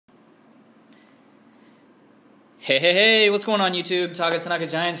Hey, what's going on YouTube?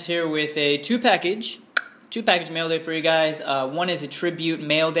 TakaTanakaGiants here with a two-package mail day for you guys. One is a tribute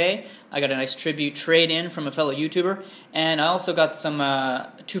mail day. I got a nice tribute trade-in from a fellow YouTuber, and I also got some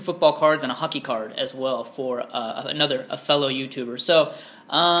two football cards and a hockey card as well for a fellow YouTuber. So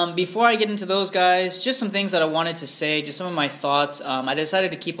before I get into those guys, just some things that I wanted to say, just some of my thoughts. I decided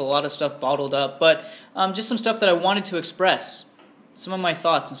to keep a lot of stuff bottled up, but just some stuff that I wanted to express, some of my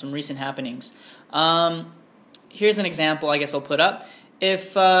thoughts and some recent happenings. Here's an example I guess I'll put up.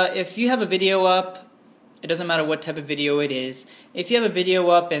 If you have a video up, it doesn't matter what type of video it is. If you have a video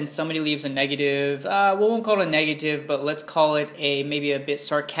up and somebody leaves a negative, we won't call it a negative, but let's call it maybe a bit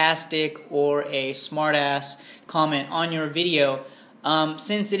sarcastic or a smart-ass comment on your video,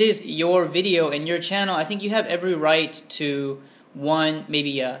 since it is your video and your channel, I think you have every right to, one,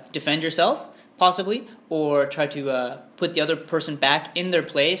 maybe defend yourself, possibly, or try to put the other person back in their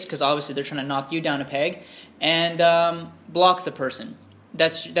place, because obviously they're trying to knock you down a peg, and block the person.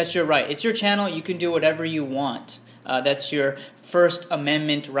 That's your right. It's your channel. You can do whatever you want. That's your First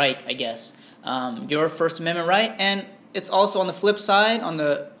Amendment right, I guess. Your First Amendment right, and it's also on the flip side, on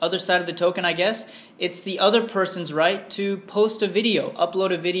the other side of the token, I guess, it's the other person's right to post a video,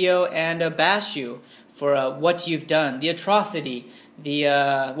 upload a video, and bash you for what you've done, the atrocity, the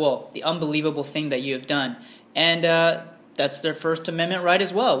unbelievable thing that you have done. And that's their First Amendment right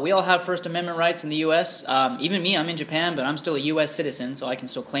as well. We all have First Amendment rights in the U.S. Even me, I'm in Japan, but I'm still a U.S. citizen, so I can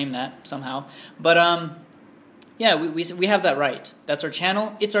still claim that somehow. But yeah, we have that right. That's our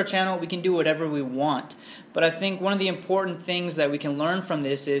channel. It's our channel. We can do whatever we want. But I think one of the important things that we can learn from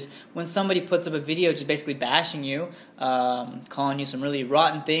this is when somebody puts up a video just basically bashing you, calling you some really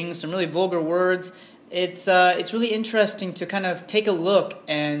rotten things, some really vulgar words, it's really interesting to kind of take a look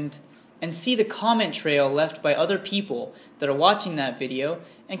and see the comment trail left by other people that are watching that video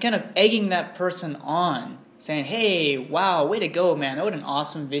and kind of egging that person on, saying, hey, wow, way to go, man, what an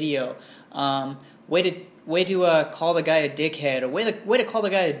awesome video, way to call the guy a dickhead, or way to call the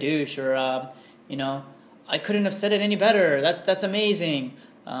guy a douche, or, you know, I couldn't have said it any better, that's amazing.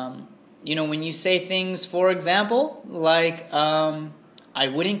 You know, when you say things, for example, like, I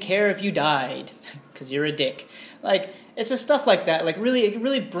wouldn't care if you died, because you're a dick. Like, it's just stuff like that. Like, really, it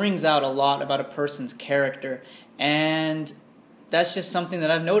really brings out a lot about a person's character, and that's just something that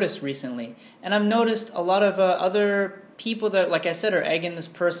I've noticed recently. And I've noticed a lot of other people that, like I said, are egging this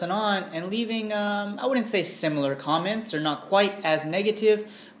person on and leaving, I wouldn't say similar comments. They're not quite as negative,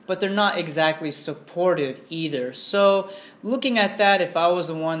 but they're not exactly supportive either. So, looking at that, if I was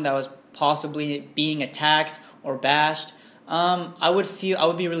the one that was possibly being attacked or bashed, I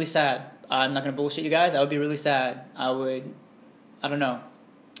would be really sad. I'm not going to bullshit you guys. I would be really sad. I don't know.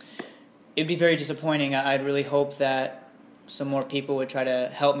 It'd be very disappointing. I'd really hope that some more people would try to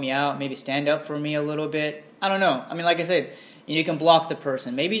help me out, maybe stand up for me a little bit. I don't know. I mean, like I said, you can block the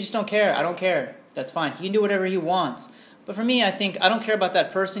person. Maybe you just don't care. I don't care. That's fine. He can do whatever he wants. But for me, I think I don't care about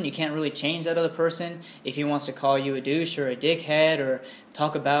that person. You can't really change that other person. If he wants to call you a douche or a dickhead or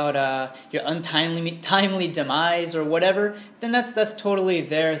talk about your untimely demise or whatever, then that's totally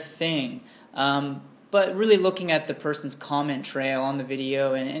their thing. But really looking at the person's comment trail on the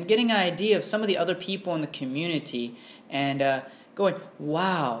video and getting an idea of some of the other people in the community and going,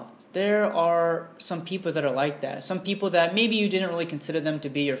 wow, there are some people that are like that. Some people that maybe you didn't really consider them to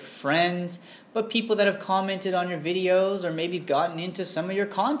be your friends, but people that have commented on your videos or maybe gotten into some of your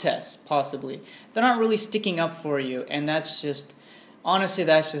contests, possibly. They're not really sticking up for you, and that's just, honestly,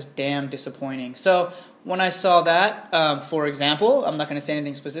 that's just damn disappointing. So when I saw that, for example, I'm not going to say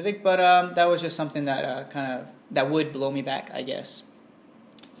anything specific, but that was just something that that would blow me back, I guess.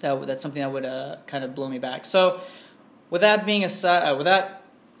 That's something that would kind of blow me back. So with that being aside, with that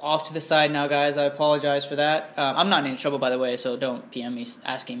off to the side now, guys, I apologize for that. I'm not in any trouble, by the way, so don't PM me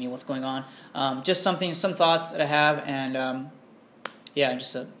asking me what's going on. Just some thoughts that I have, and yeah,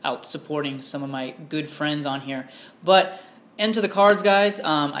 just out supporting some of my good friends on here. But into the cards, guys,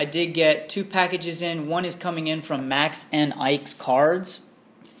 I did get two packages in. One is coming in from Max and Ike's Cards.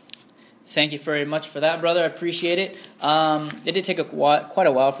 Thank you very much for that, brother. I appreciate it. It did take quite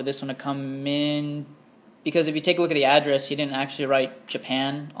a while for this one to come in, because if you take a look at the address, he didn't actually write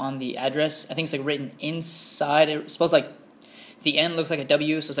Japan on the address. I think it's like written inside. It's supposed like the N looks like a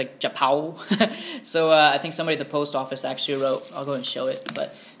W, so it's like Japao. So I think somebody at the post office actually wrote, I'll go and show it,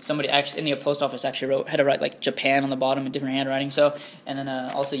 but somebody actually in the post office actually had to write like Japan on the bottom in different handwriting. So, and then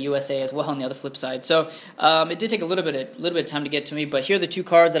also USA as well on the other flip side. So it did take a little bit of time to get to me, but here are the two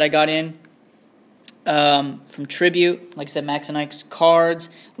cards that I got in. From Tribute, like I said, Max and Ike's Cards.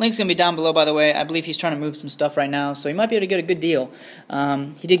 Link's going to be down below, by the way. I believe he's trying to move some stuff right now, so he might be able to get a good deal.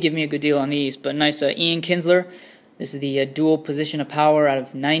 He did give me a good deal on these, but nice Ian Kinsler This is the dual position of power out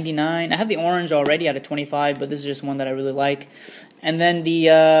of 99. I have the orange already out of 25, but this is just one that I really like. And then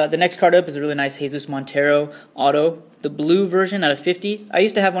the next card up is a really nice Jesus Montero auto, the blue version out of 50. I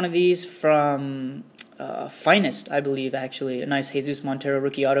used to have one of these from Finest, I believe, actually, a nice Jesus Montero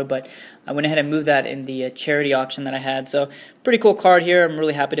rookie auto, but I went ahead and moved that in the charity auction that I had. So pretty cool card here. I'm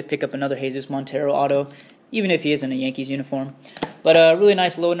really happy to pick up another Jesus Montero auto, even if he is in a Yankees uniform. But really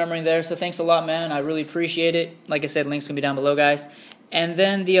nice low numbering there, so thanks a lot, man. I really appreciate it. Like I said, links going to be down below, guys. And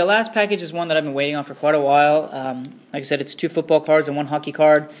then the last package is one that I've been waiting on for quite a while. Like I said, it's 2 football cards and 1 hockey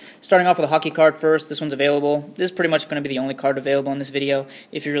card. Starting off with a hockey card first, this one's available. This is pretty much going to be the only card available in this video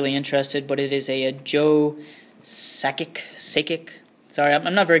if you're really interested, but it is a Joe Sakic. Sorry,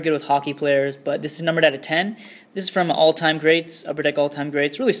 I'm not very good with hockey players, but this is numbered out of 10. This is from All-Time Greats, Upper Deck All-Time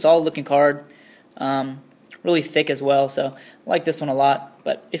Greats. Really solid looking card. Really thick as well, so I like this one a lot.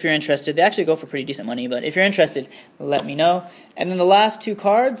 But if you're interested, they actually go for pretty decent money, but if you're interested, let me know. And then the last 2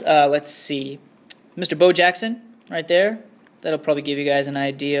 cards, let's see. Mr. Bo Jackson, right there. That'll probably give you guys an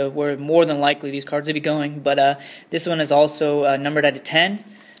idea of where more than likely these cards will be going. But this one is also numbered out of 10.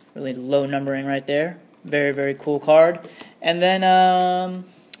 Really low numbering right there. Very, very cool card. And then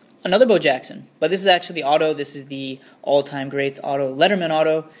another Bo Jackson. But this is actually the auto. This is the All-Time Greats auto, Letterman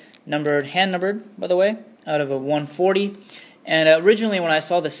auto. Numbered, hand numbered, by the way, out of a 140. And originally when I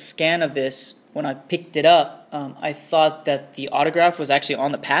saw the scan of this, when I picked it up, I thought that the autograph was actually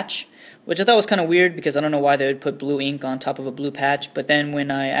on the patch, which I thought was kind of weird because I don't know why they would put blue ink on top of a blue patch. But then when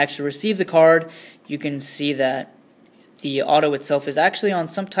I actually received the card, you can see that the auto itself is actually on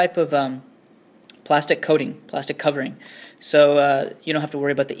some type of plastic coating, plastic covering. So you don't have to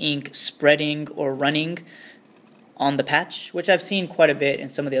worry about the ink spreading or running on the patch, which I've seen quite a bit in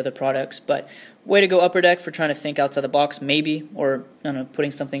some of the other products. But way to go, Upper Deck, for trying to think outside the box, maybe, or I don't know, putting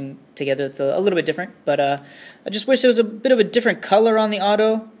something together that's a little bit different. But I just wish there was a bit of a different color on the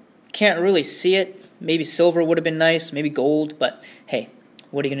auto. Can't really see it. Maybe silver would have been nice, maybe gold, but hey,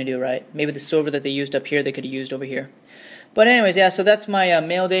 what are you going to do, right? Maybe the silver that they used up here, they could have used over here. But anyways, yeah, so that's my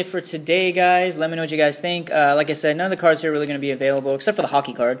mail day for today, guys. Let me know what you guys think. Like I said, none of the cards here are really going to be available, except for the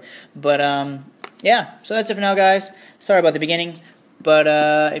hockey card. But yeah, so that's it for now, guys. Sorry about the beginning, but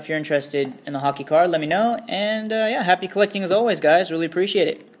if you're interested in the hockey card, let me know. And yeah, happy collecting as always, guys. Really appreciate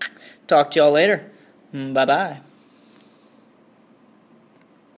it. Talk to y'all later. Bye-bye.